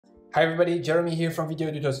Hi everybody, Jeremy here from Video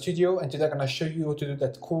Editor Studio, and today I'm going to show you how to do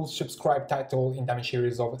that cool subscribe title in Davinci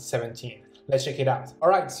Resolve 17. Let's check it out.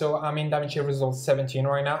 Alright, so I'm in Davinci Resolve 17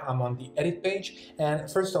 right now. I'm on the edit page, and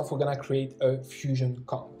first off we're going to create a fusion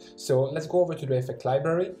comp. So let's go over to the effect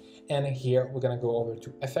library, and here we're going to go over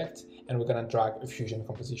to effect, and we're going to drag a fusion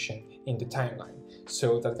composition in the timeline.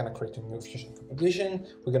 So that's going to create a new fusion composition.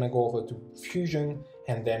 We're going to go over to fusion,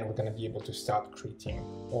 and then we're going to be able to start creating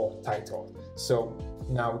our title. So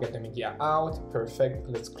now we get the media out, perfect.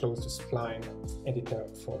 Let's close the spline editor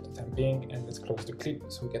for the time being, and let's close the clip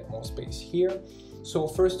so we get more space here. So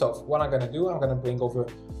first off, what I'm gonna do, I'm gonna bring over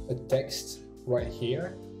a text right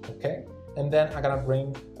here, okay? And then I'm gonna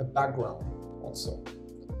bring a background also.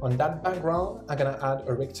 On that background, I'm gonna add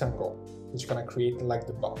a rectangle, which is gonna create like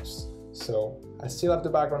the box. So I still have the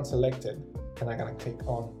background selected, and I'm gonna click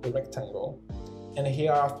on the rectangle. And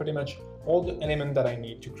here I have pretty much all the elements that I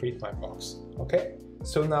need to create my box, okay?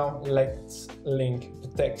 So now let's link the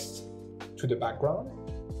text to the background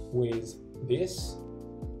with this.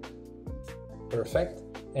 Perfect.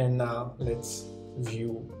 And now let's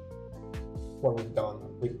view what we've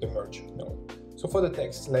done with the merge node. So for the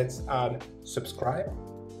text, let's add subscribe.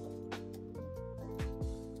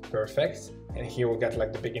 Perfect. And here we'll get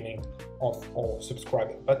like the beginning of our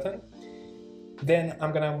subscribe button. Then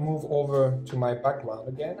I'm gonna move over to my background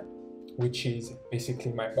again, which is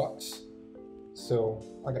basically my box. So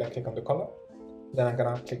I'm gonna click on the color, then I'm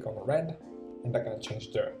gonna click on red, and I'm gonna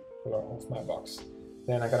change the color of my box.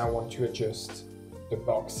 Then I'm gonna want to adjust the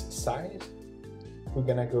box size. We're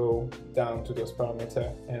gonna go down to those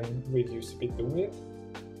parameters and reduce a bit the width,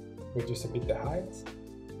 reduce a bit the height.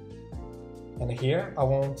 And here I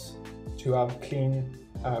want to have clean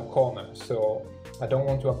corners, so I don't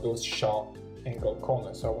want to have those sharp angle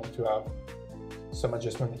corners. So I want to have some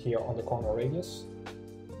adjustment here on the corner radius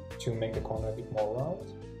to make the corner a bit more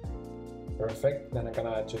round. Perfect. Then I'm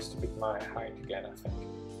gonna adjust a bit my height again, I think.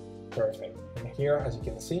 Perfect. And here, as you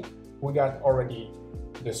can see, we got already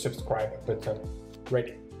the subscribe button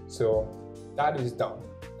ready. So that is done.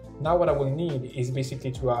 Now what I will need is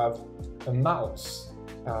basically to have a mouse,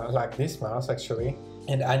 like this mouse actually,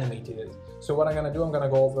 and animated it. So what I'm gonna do, I'm gonna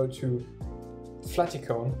go over to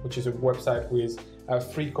Flaticon, which is a website with a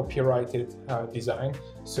free copyrighted design,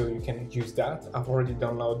 so you can use that. I've already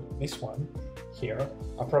downloaded this one here.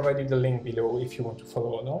 I provided the link below if you want to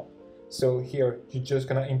follow or not. So here you're just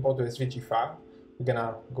gonna import the SVG file. We're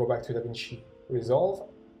gonna go back to Davinci Resolve.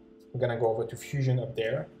 We're gonna go over to Fusion up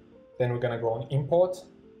there. Then we're gonna go on Import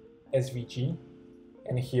SVG,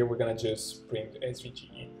 and here we're gonna just bring the SVG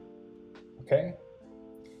in. Okay.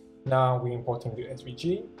 Now we're importing the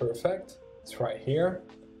SVG. Perfect. It's right here.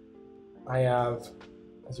 I have,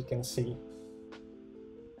 as you can see,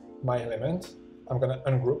 my element. I'm gonna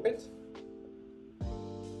ungroup it.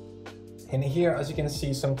 And here, as you can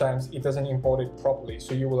see, sometimes it doesn't import it properly.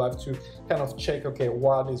 So you will have to kind of check, okay,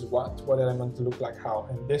 what is what element look like how.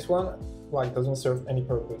 And this one, like, doesn't serve any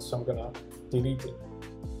purpose. So I'm gonna delete it.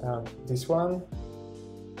 This one,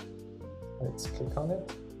 let's click on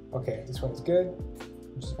it. Okay, this one is good.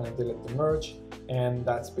 I'm just gonna delete the merge. And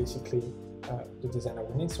that's basically the design I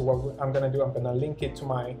will need. So what I'm gonna do, I'm gonna link it to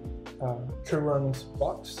my current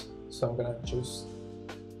box. So I'm gonna just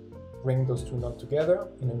bring those two nodes together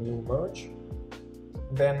in a new merge.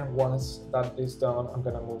 Then once that is done, I'm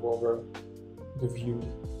gonna move over the view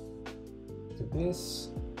to this,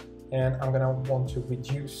 and I'm gonna want to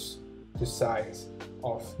reduce the size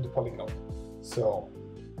of the polygon. So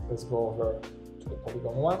let's go over to the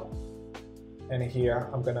polygon 1, and here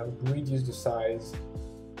I'm gonna reduce the size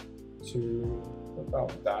to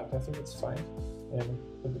about that. I think it's fine, and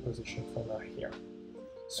put the position for now here.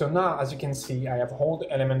 So now, as you can see, I have all the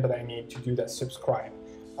elements that I need to do that subscribe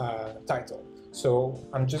title. So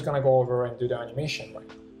I'm just gonna go over and do the animation right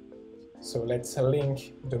now. So let's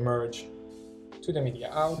link the merge to the media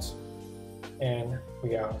out, and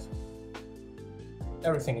we have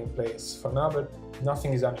everything in place for now, but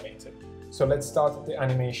nothing is animated. So let's start the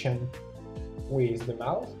animation with the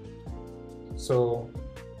mouse. So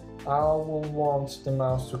I will want the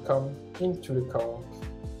mouse to come into the comp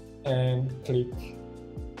and click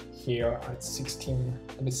here at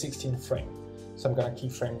the 16th frame. So I'm gonna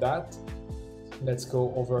keyframe that. Let's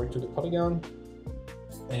go over to the polygon,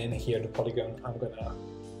 and here the polygon, I'm gonna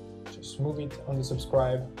just move it on the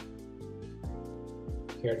subscribe.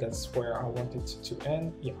 Here, that's where I want it to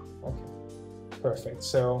end. Yeah, okay, perfect.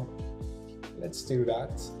 So let's do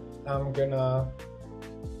that. I'm gonna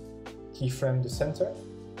keyframe the center,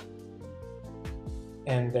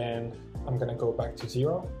 and then I'm gonna go back to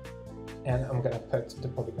 0, and I'm gonna put the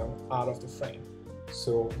polygon out of the frame.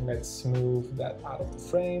 So let's move that out of the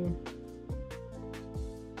frame.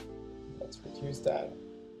 Let's reduce that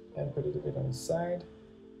and put it a bit on the side.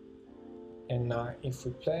 And now if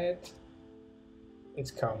we play it,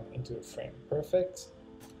 it's come into the frame, perfect.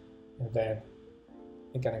 And then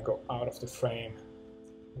we're gonna go out of the frame,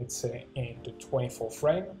 let's say in the 24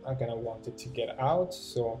 frame. I'm gonna want it to get out,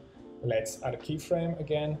 so let's add a keyframe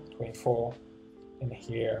again, 24, and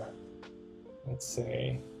here, let's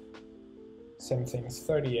say, same thing is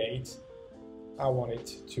 38. I want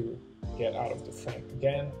it to get out of the frame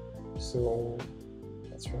again, so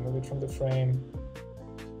let's remove it from the frame.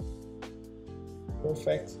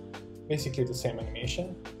 Perfect. Basically the same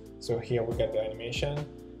animation. So here we get the animation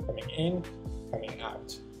coming in, coming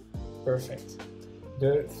out. Perfect.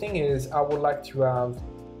 The thing is, I would like to have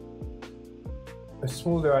a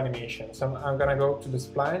smoother animation. So I'm gonna go to the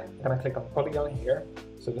spline, I'm gonna click on polygon here.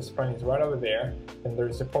 So the spline is right over there, and there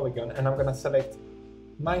is a polygon, and I'm gonna select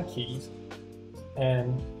my keys,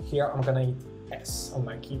 and here I'm gonna hit S on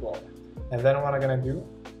my keyboard. And then what I'm gonna do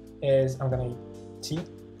is I'm gonna hit T,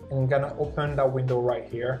 and I'm gonna open that window right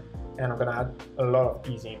here, and I'm gonna add a lot of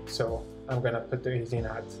ease in. So I'm gonna put the ease in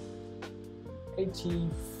at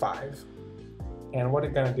 85. And what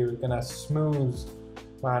it's gonna do, it's gonna smooth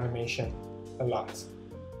my animation a lot.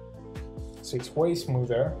 So it's way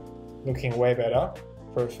smoother, looking way better,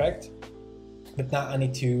 perfect. But now I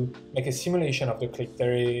need to make a simulation of the click.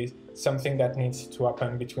 There is something that needs to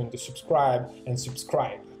happen between the subscribe and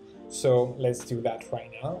subscribe. So let's do that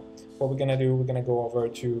right now. What we're gonna do, we're gonna go over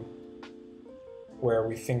to where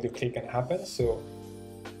we think the click can happen. So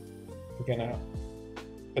we're gonna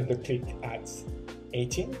put the click at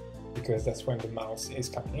 18 because that's when the mouse is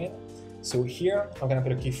coming in. So here I'm gonna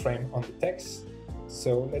put a keyframe on the text.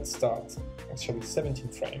 So let's start actually 17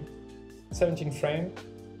 frame. 17 frame,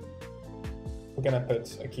 we're gonna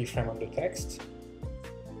put a keyframe on the text,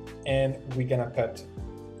 and we're gonna put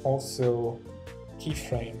also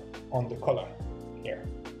keyframe on the color here.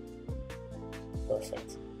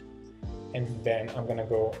 Perfect. And then I'm gonna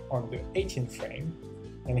go on the 18 frame,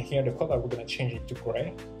 and here the color, we're gonna change it to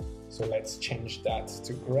gray. So let's change that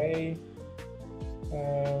to gray.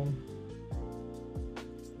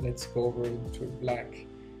 Let's go over into black,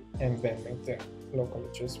 and then make the local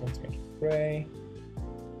adjustment to make it gray.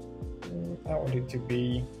 I want it to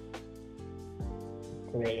be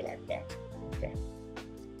gray like that. Okay,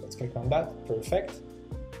 let's click on that, perfect.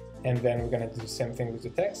 And then we're gonna do the same thing with the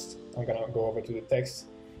text. I'm gonna go over to the text,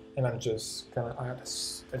 and I'm just gonna add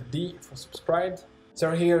a D for subscribed.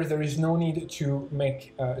 So here there is no need to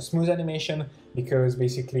make a smooth animation because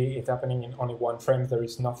basically it's happening in only one frame. There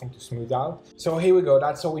is nothing to smooth out. So here we go.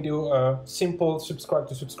 That's how we do a simple subscribe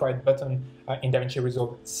to subscribe button in Davinci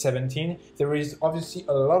Resolve 17. There is obviously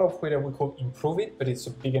a lot of way that we could improve it, but it's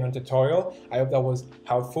a beginner tutorial. I hope that was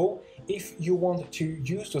helpful. If you want to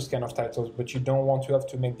use those kind of titles, but you don't want to have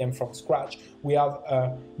to make them from scratch, we have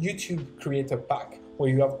a YouTube creator pack where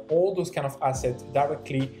you have all those kind of assets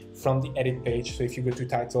directly from the edit page. So if you go to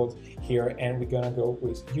titled here, and we're gonna go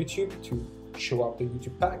with YouTube to show up the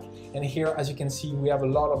YouTube pack. And here, as you can see, we have a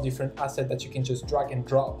lot of different assets that you can just drag and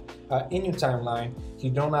drop in your timeline. You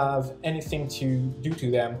don't have anything to do to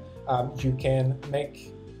them. You can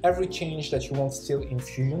make every change that you want still in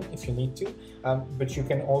Fusion if you need to, but you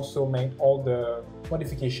can also make all the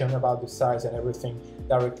modification about the size and everything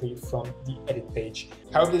directly from the edit page.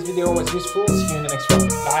 I hope this video was useful. See you in the next one.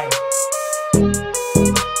 Bye!